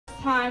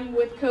time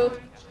with Coach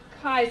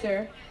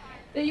Kaiser,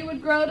 that you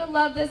would grow to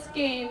love this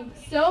game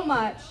so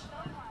much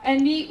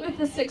and meet with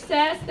the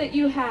success that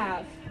you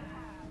have.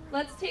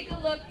 Let's take a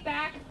look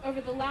back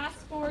over the last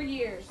 4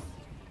 years.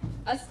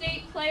 A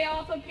state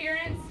playoff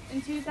appearance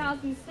in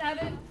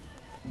 2007,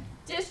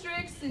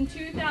 districts in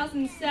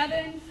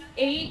 2007,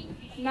 8,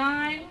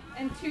 9,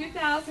 and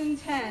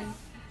 2010.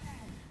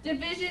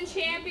 Division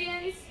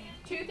champions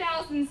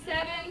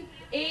 2007,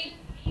 8,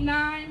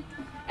 9,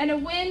 and a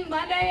win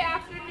Monday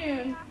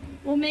afternoon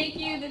will make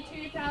you the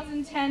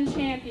 2010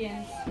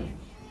 champions.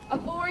 A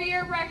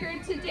 4-year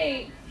record to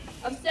date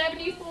of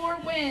 74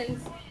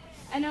 wins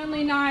and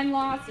only 9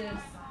 losses.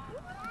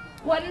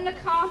 What an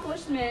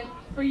accomplishment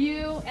for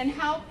you, and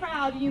how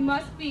proud you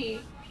must be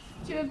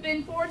to have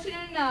been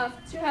fortunate enough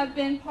to have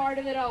been part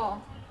of it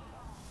all.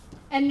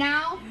 And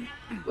now,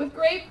 with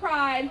great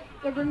pride,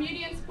 the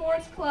Bermudian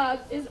Sports Club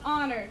is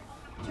honored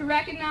to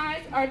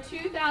recognize our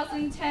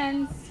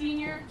 2010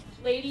 Senior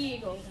Lady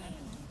Eagles.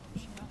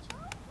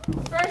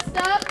 First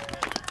up,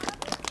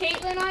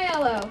 Caitlin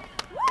Aiello,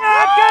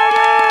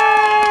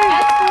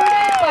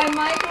 escorted by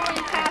Michael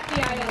and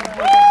Kathy Aiello.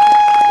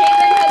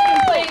 Caitlin has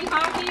been playing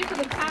hockey for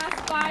the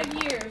past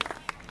 5 years.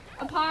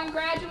 Upon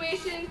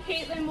graduation,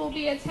 Caitlin will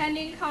be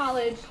attending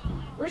college,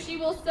 where she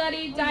will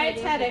study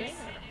dietetics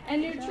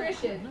and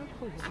nutrition.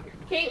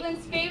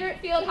 Caitlin's favorite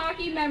field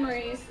hockey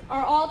memories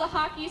are all the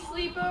hockey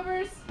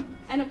sleepovers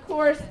and, of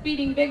course,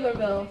 beating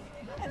Biglerville.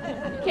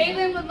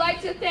 Caitlin would like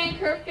to thank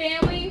her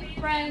family,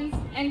 friends,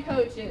 and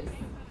coaches.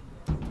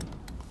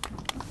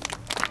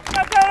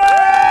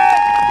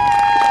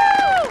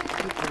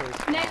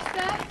 Next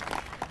up,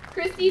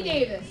 Christy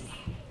Davis,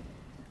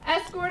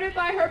 escorted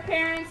by her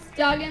parents,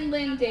 Doug and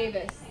Lynn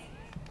Davis.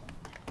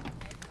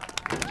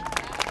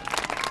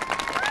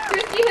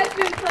 Christy has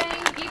been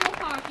playing Eagle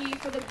hockey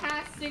for the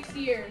past 6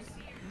 years.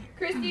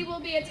 Christy will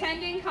be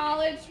attending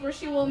college, where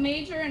she will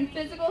major in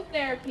physical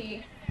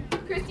therapy.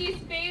 Christy's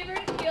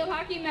favorite field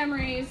hockey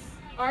memories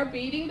are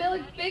beating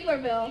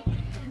Biglerville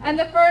and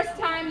the first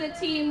time the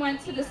team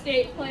went to the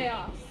state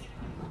playoffs.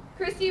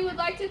 Christy would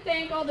like to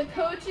thank all the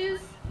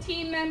coaches,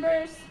 team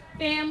members,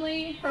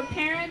 family, her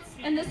parents,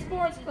 and the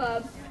sports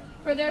club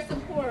for their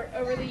support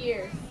over the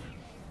years.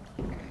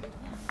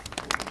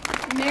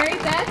 Mary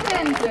Beth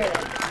Enzer,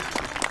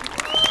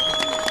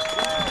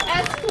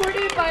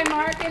 escorted by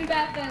Mark and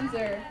Beth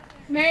Enzer.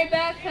 Mary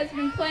Beth has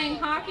been playing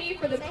hockey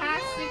for the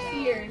past 6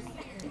 years.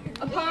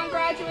 Upon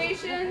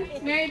graduation,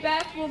 Mary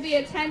Beth will be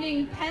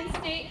attending Penn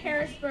State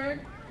Harrisburg,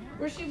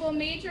 where she will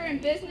major in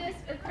business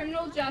or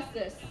criminal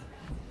justice.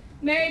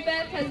 Mary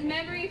Beth has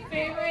many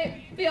favorite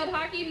field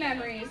hockey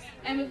memories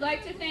and would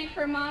like to thank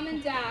her mom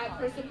and dad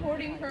for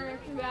supporting her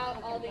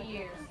throughout all the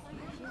years.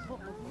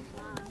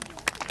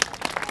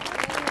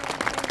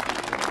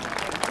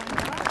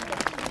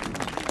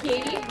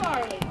 Katie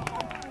Farley,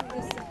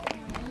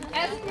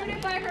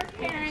 escorted by her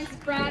parents,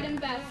 Brad and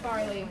Beth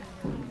Farley.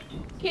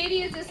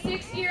 Katie is a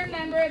 6-year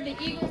member of the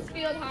Eagles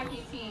field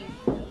hockey team.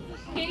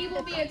 Katie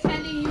will be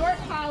attending York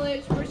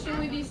College, where she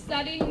will be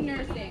studying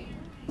nursing.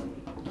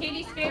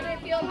 Katie's favorite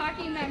field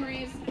hockey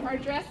memories are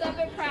dress up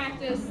at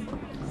practice,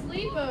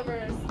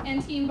 sleepovers,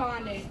 and team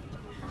bonding.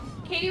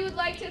 Katie would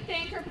like to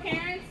thank her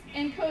parents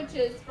and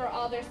coaches for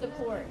all their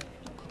support.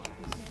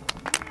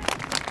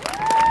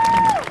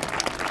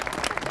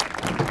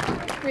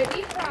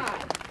 Brittany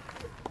Fry,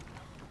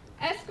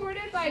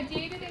 escorted by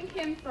David and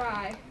Kim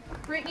Fry.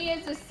 Brittany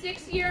is a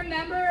 6-year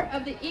member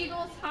of the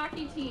Eagles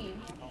hockey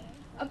team.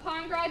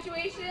 Upon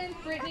graduation,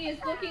 Brittany is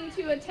looking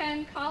to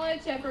attend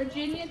college at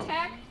Virginia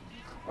Tech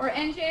or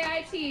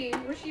NJIT,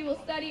 where she will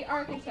study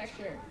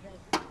architecture.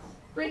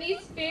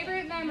 Brittany's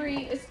favorite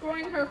memory is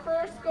scoring her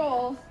first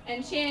goal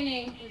and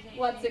chanting,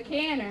 "What's a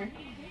canner?"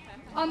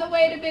 on the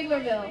way to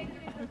Biglerville.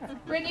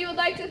 Brittany would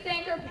like to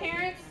thank her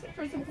parents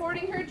for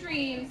supporting her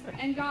dreams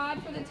and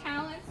God for the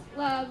talents,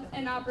 love,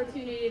 and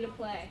opportunity to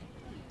play.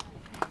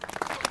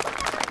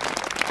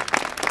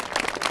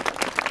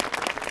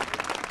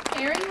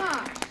 Erin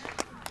Losh,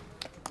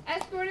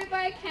 escorted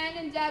by Ken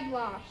and Deb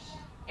Losh.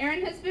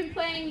 Erin has been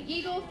playing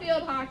Eagle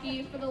field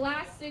hockey for the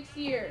last 6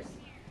 years.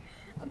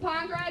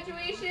 Upon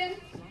graduation,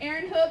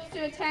 Erin hopes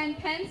to attend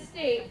Penn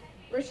State,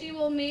 where she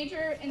will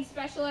major in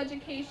special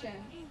education.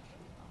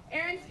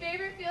 Erin's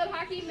favorite field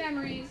hockey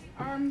memories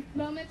are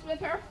moments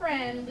with her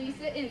friend,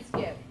 Lisa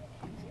Inskip.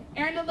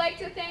 Erin would like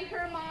to thank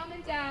her mom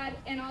and dad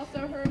and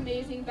also her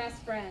amazing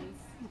best friends.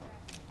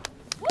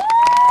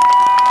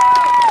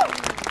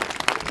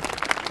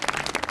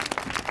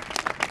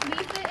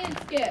 Lisa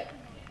Inskip,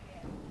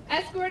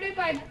 escorted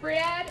by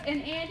Brad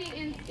and Andy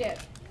Inskip.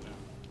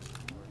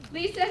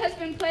 Lisa has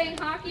been playing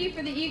hockey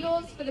for the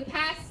Eagles for the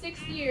past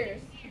 6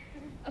 years.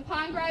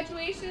 Upon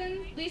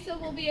graduation, Lisa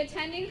will be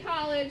attending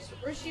college,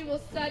 where she will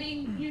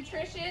study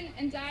nutrition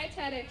and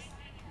dietetics.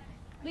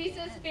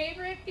 Lisa's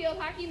favorite field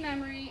hockey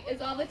memory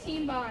is all the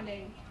team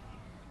bonding.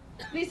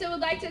 Lisa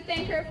would like to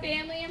thank her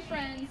family and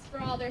friends for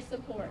all their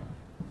support.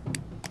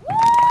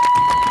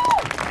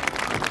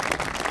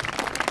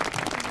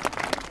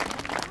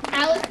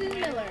 Allison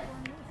Miller,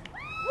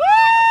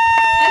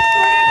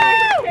 escorted by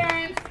her parents,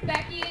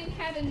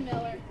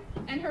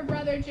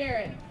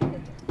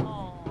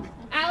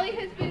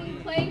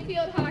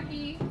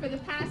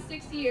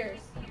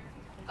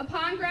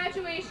 Upon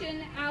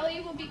graduation, Allie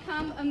will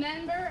become a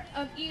member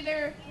of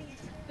either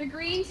the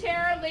Green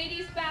Terror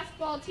ladies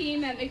basketball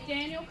team at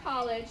McDaniel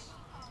College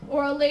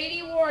or a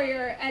Lady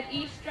Warrior at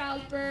East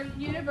Stroudsburg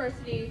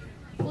University,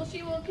 where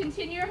she will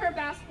continue her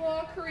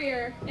basketball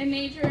career and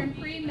major in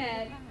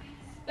pre-med,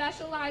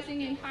 specializing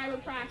in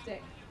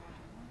chiropractic.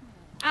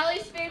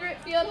 Allie's favorite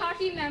field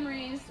hockey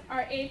memories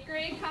are 8th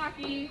grade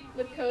hockey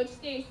with Coach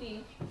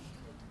Stacy,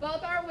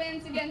 both our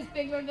wins against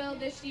Biglerville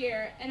this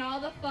year, and all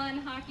the fun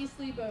hockey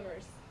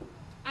sleepovers.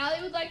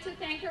 Allie would like to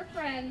thank her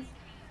friends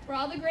for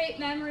all the great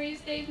memories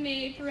they've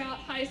made throughout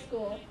high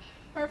school,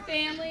 her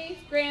family,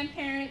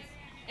 grandparents,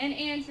 and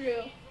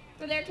Andrew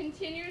for their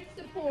continued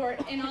support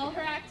in all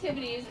her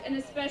activities, and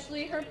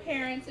especially her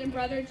parents and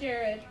brother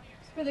Jared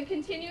for the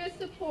continuous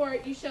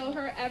support you show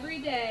her every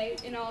day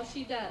in all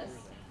she does.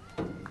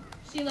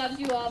 She loves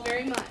you all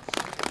very much.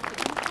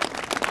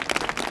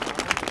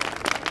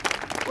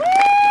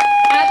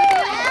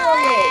 Abigail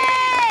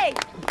Orwig,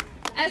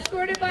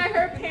 escorted by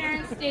her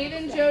parents Dave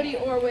and Jody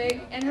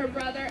Orwig and her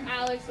brother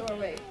Alex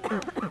Orwig.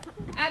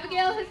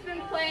 Abigail has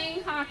been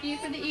playing hockey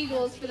for the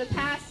Eagles for the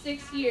past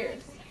 6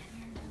 years.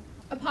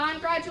 Upon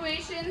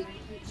graduation,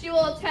 she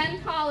will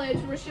attend college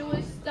where she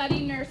will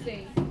study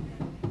nursing.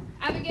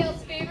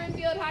 Abigail's favorite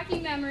field hockey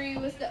memory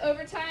was the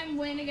overtime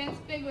win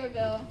against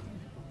Biglerville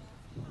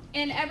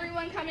and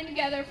everyone coming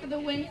together for the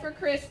win for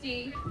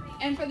Christie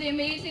and for the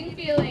amazing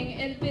feeling it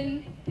had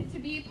been to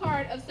be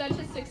part of such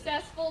a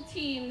successful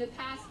team the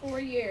past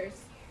 4 years.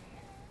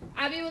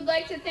 Abby would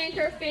like to thank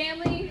her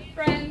family,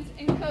 friends,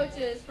 and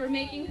coaches for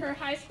making her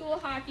high school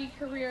hockey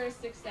career a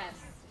success.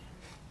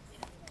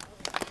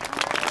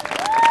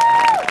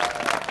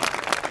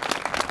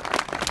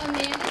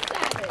 Amanda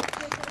Savage,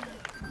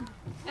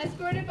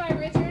 escorted by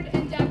Richard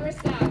and Deborah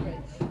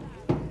Savage.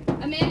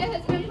 Amanda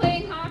has been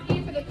playing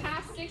hockey for the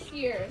past 6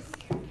 years.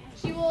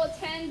 She will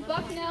attend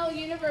Bucknell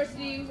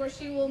University where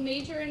she will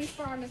major in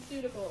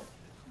pharmaceuticals.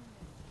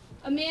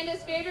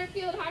 Amanda's favorite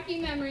field hockey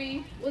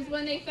memory was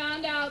when they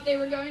found out they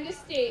were going to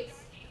states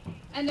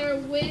and their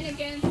win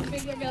against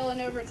Biglerville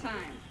in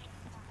overtime.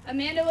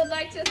 Amanda would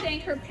like to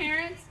thank her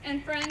parents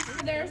and friends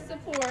for their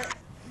support,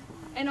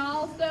 and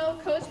also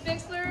Coach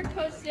Bixler,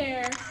 Coach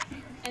Dare,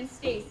 and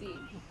Stacy.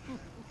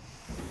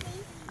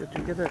 Did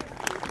you get it?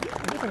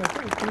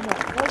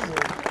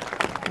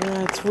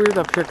 Yeah, it's weird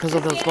up here because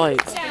of those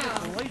lights.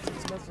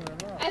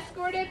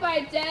 Escorted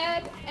by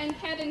Deb and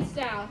Kevin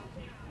Stout.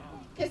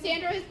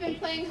 Cassandra has been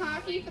playing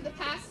hockey for the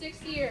past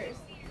 6 years.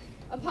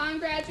 Upon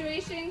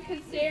graduation,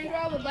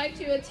 Cassandra would like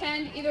to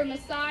attend either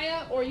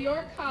Messiah or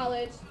York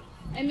College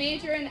and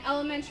major in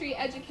elementary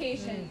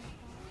education.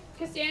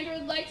 Cassandra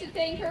would like to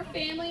thank her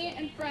family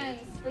and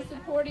friends for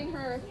supporting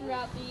her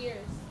throughout the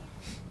years.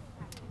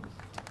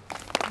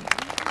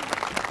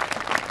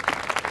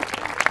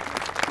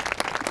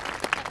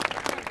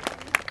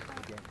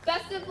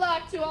 Best of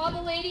luck to all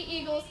the Lady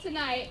Eagles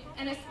tonight,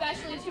 and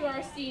especially to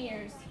our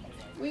seniors.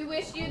 We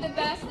wish you the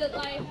best that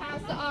life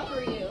has to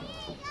offer you.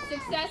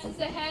 Success is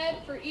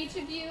ahead for each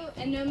of you,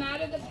 and no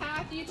matter the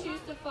path you choose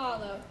to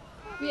follow.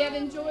 We have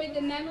enjoyed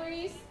the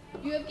memories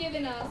you have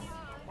given us.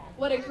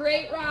 What a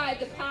great ride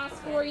the past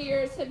 4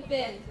 years have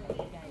been.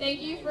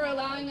 Thank you for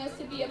allowing us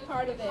to be a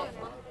part of it.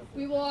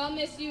 We will all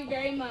miss you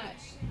very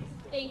much.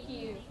 Thank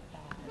you.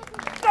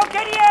 Go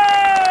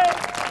Gideon!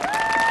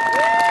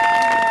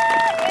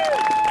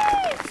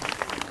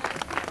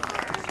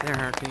 There,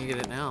 how can you get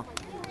it now?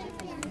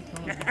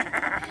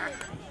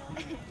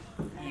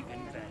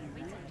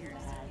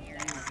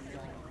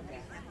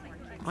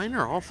 Mine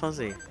are all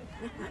fuzzy.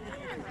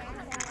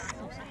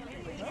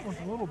 That one's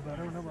a little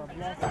better whenever I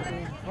block the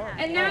car.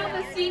 And now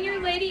the Senior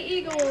Lady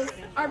Eagles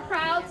are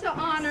proud to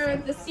honor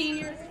the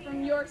seniors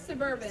from York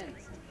Suburban.